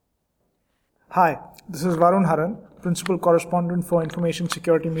Hi, this is Varun Haran, Principal Correspondent for Information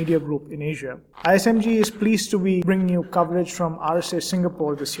Security Media Group in Asia. ISMG is pleased to be bringing you coverage from RSA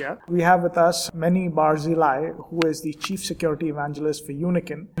Singapore this year. We have with us Meni Barzilai, who is the Chief Security Evangelist for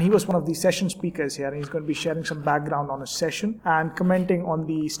Unikin. He was one of the session speakers here, and he's going to be sharing some background on his session and commenting on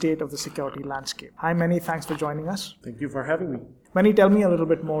the state of the security landscape. Hi Meni, thanks for joining us. Thank you for having me. Meni, tell me a little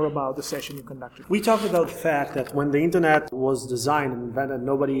bit more about the session you conducted. We talked about the fact that when the internet was designed and invented,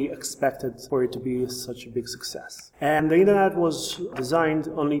 nobody expected for it to be such a big success. And the internet was designed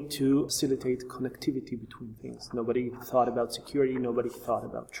only to facilitate connectivity between things. Nobody thought about security, nobody thought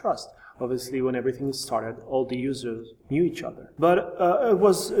about trust. Obviously, when everything started, all the users knew each other. But it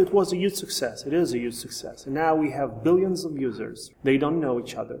was a huge success. It is a huge success. And now we have billions of users. They don't know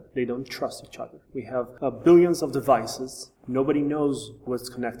each other. They don't trust each other. We have billions of devices. Nobody knows what's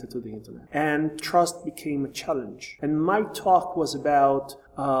connected to the internet. And trust became a challenge. And my talk was about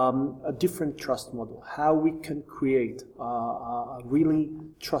a different trust model, how we can create a really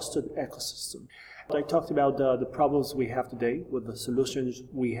trusted ecosystem. I talked about the problems we have today with the solutions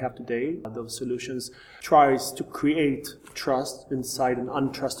we have today. Those solutions tries to create trust inside an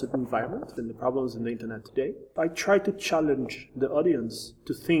untrusted environment and the problems in the internet today. I try to challenge the audience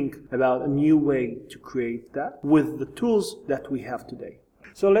to think about a new way to create that with the tools that we have today.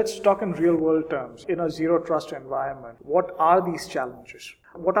 So let's talk in real world terms. In a zero trust environment, what are these challenges?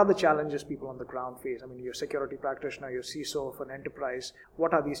 What are the challenges people on the ground face? I mean, you're a security practitioner, you're CISO of an enterprise.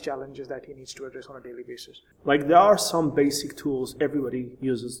 What are these challenges that he needs to address on a daily basis? Like, there are some basic tools everybody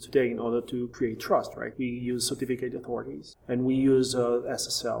uses today in order to create trust, right? We use certificate authorities, and we use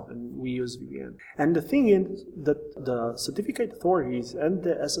SSL, and we use VPN. And the thing is that the certificate authorities and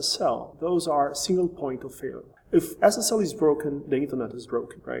the SSL, those are single point of failure. If SSL is broken, the internet is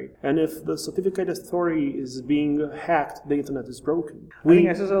broken, right? And if the certificate authority is being hacked, the internet is broken. I think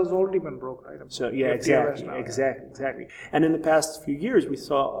SSL has already been broken, right? So yeah, exactly. And in the past few years, we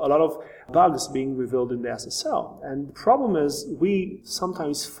saw a lot of bugs being revealed in the SSL. And the problem is, we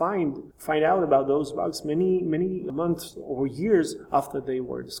sometimes find out about those bugs many months or years after they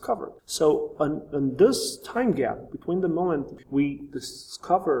were discovered. So on this time gap between the moment we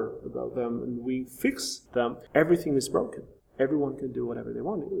discover about them and we fix them, everything is broken. Everyone can do whatever they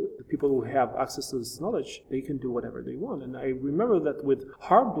want. The people who have access to this knowledge, they can do whatever they want. And I remember that with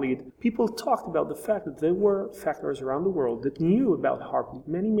Heartbleed, people talked about the fact that there were factors around the world that knew about Heartbleed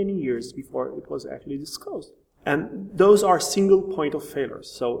many years before it was actually disclosed. And those are single point of failures.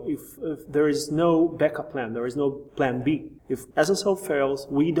 So if there is no backup plan, there is no plan B. If SSL fails,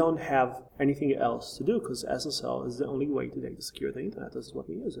 we don't have anything else to do, because SSL is the only way today to secure the internet. That's what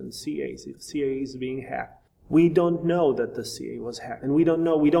we use. And CA, if CA is being hacked, we don't know that the CA was hacked, and we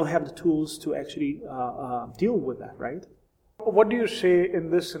don't have the tools to actually deal with that, right? What do you say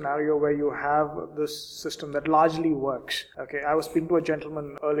in this scenario where you have this system that largely works? Okay, I was speaking to a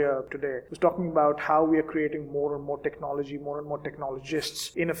gentleman earlier today who was talking about how we are creating more and more technology, more and more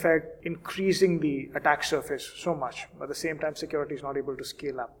technologists, in effect increasing the attack surface so much. But at the same time, security is not able to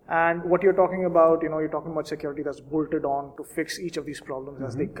scale up. And what you're talking about, you're talking about security that's bolted on to fix each of these problems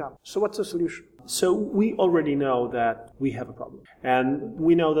as they come. So what's the solution? So we already know that we have a problem. And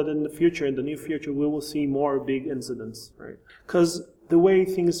we know that in the near future, we will see more big incidents, right? Because the way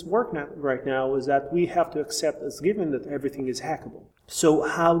things work right now is that we have to accept as given that everything is hackable. So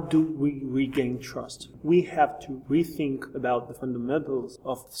how do we regain trust? We have to rethink about the fundamentals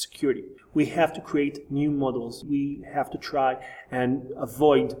of security. We have to create new models. We have to try and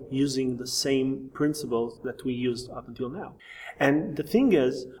avoid using the same principles that we used up until now. And the thing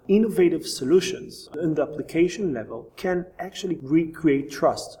is, innovative solutions in the application level can actually recreate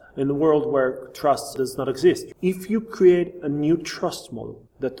trust in a world where trust does not exist. If you create a new trust model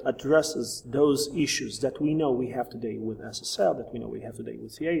that addresses those issues that we know we have today with SSL, that we know we have today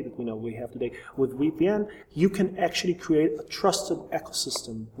with CA, that we know we have today with VPN, you can actually create a trusted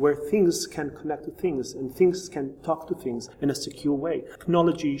ecosystem where things can connect to things and things can talk to things in a secure way.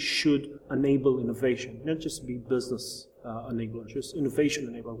 Technology should enable innovation, not just be business enabler, just innovation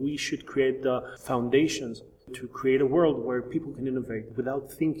enabler. We should create the foundations to create a world where people can innovate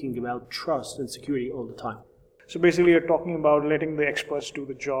without thinking about trust and security all the time. So basically, you're talking about letting the experts do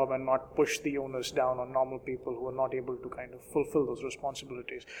the job and not push the onus down on normal people who are not able to kind of fulfill those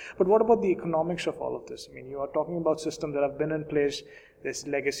responsibilities. But what about the economics of all of this? I mean, you are talking about systems that have been in place. There's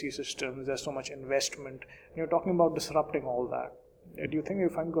legacy systems. There's so much investment. And you're talking about disrupting all that. Do you think you're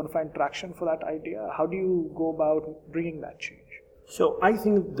going to find traction for that idea? How do you go about bringing that change? So I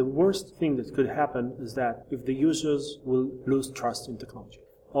think the worst thing that could happen is that if the users will lose trust in technology.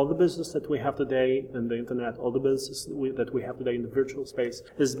 All the business that we have today in the internet, all the business that we have today in the virtual space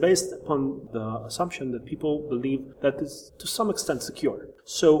is based upon the assumption that people believe that it's to some extent secure.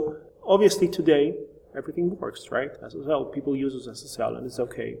 So obviously today, everything works, right? SSL, people use SSL and it's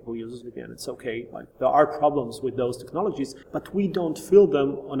okay. People use VPN, it's okay. Like, there are problems with those technologies, but we don't feel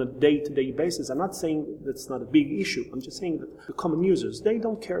them on a day-to-day basis. I'm not saying that's not a big issue. I'm just saying that the common users, they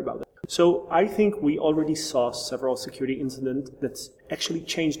don't care about that. So I think we already saw several security incidents that actually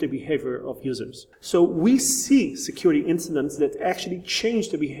changed the behavior of users. So we see security incidents that actually change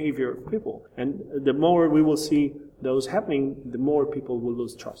the behavior of people. And the more we will see those happening, the more people will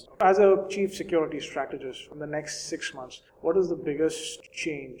lose trust. As a chief security strategist, in the next 6 months, what is the biggest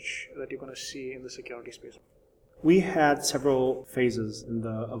change that you're going to see in the security space? We had several phases in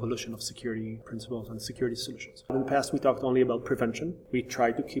the evolution of security principles and security solutions. In the past, we talked only about prevention. We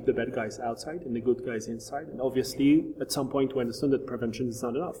tried to keep the bad guys outside and the good guys inside. And obviously, at some point, we understood that prevention is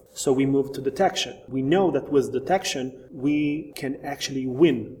not enough. So we moved to detection. We know that with detection, we can actually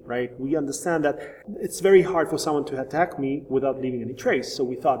win, right? We understand that it's very hard for someone to attack me without leaving any trace. So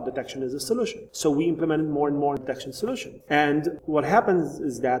we thought detection is a solution. So we implemented more and more detection solutions. And what happens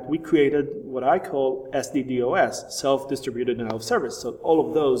is that we created what I call SDDoS, self-distributed denial of service. So all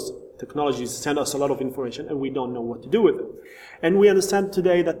of those technologies send us a lot of information and we don't know what to do with it. And we understand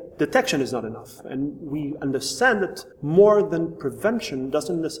today that detection is not enough. And we understand that more than prevention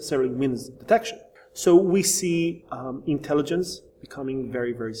doesn't necessarily mean detection. So we see intelligence becoming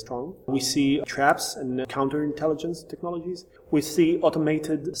very, very strong. We see traps and counterintelligence technologies. We see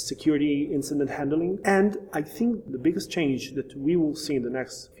automated security incident handling. And I think the biggest change that we will see in the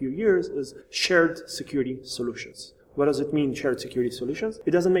next few years is shared security solutions. What does it mean, shared security solutions?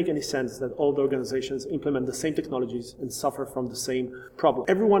 It doesn't make any sense that all the organizations implement the same technologies and suffer from the same problem.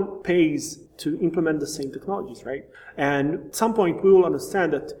 Everyone pays to implement the same technologies, right? And at some point we will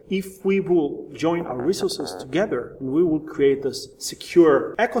understand that if we will join our resources together and we will create this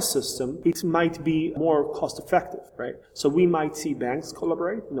secure ecosystem, it might be more cost effective, right? So we might see banks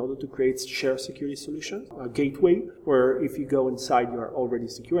collaborate in order to create shared security solutions, a gateway where if you go inside you are already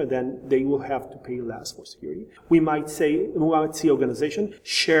secure, then they will have to pay less for security. We might see organizations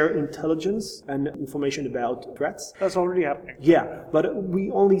share intelligence and information about threats. That's already happening. Yeah, but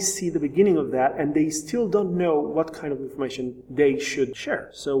we only see the beginning of that, and they still don't know what kind of information they should share.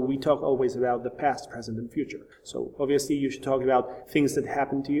 So we talk always about the past, present, and future. So obviously you should talk about things that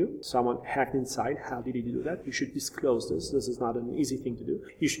happened to you. Someone hacked inside. How did he do that? You should disclose this. This is not an easy thing to do.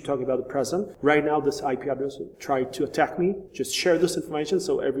 You should talk about the present. Right now, this IP address tried to attack me. Just share this information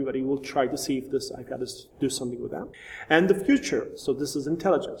so everybody will try to see if this IP address do something with that. And the future. So this is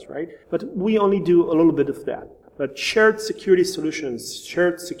intelligence, right? But we only do a little bit of that. But shared security solutions,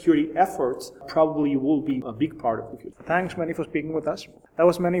 shared security efforts probably will be a big part of the future. Thanks, Manny, for speaking with us. That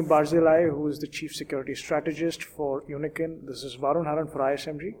was Manny Barzilai, who is the Chief Security Strategist for Unikin. This is Varun Haran for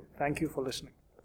ISMG. Thank you for listening.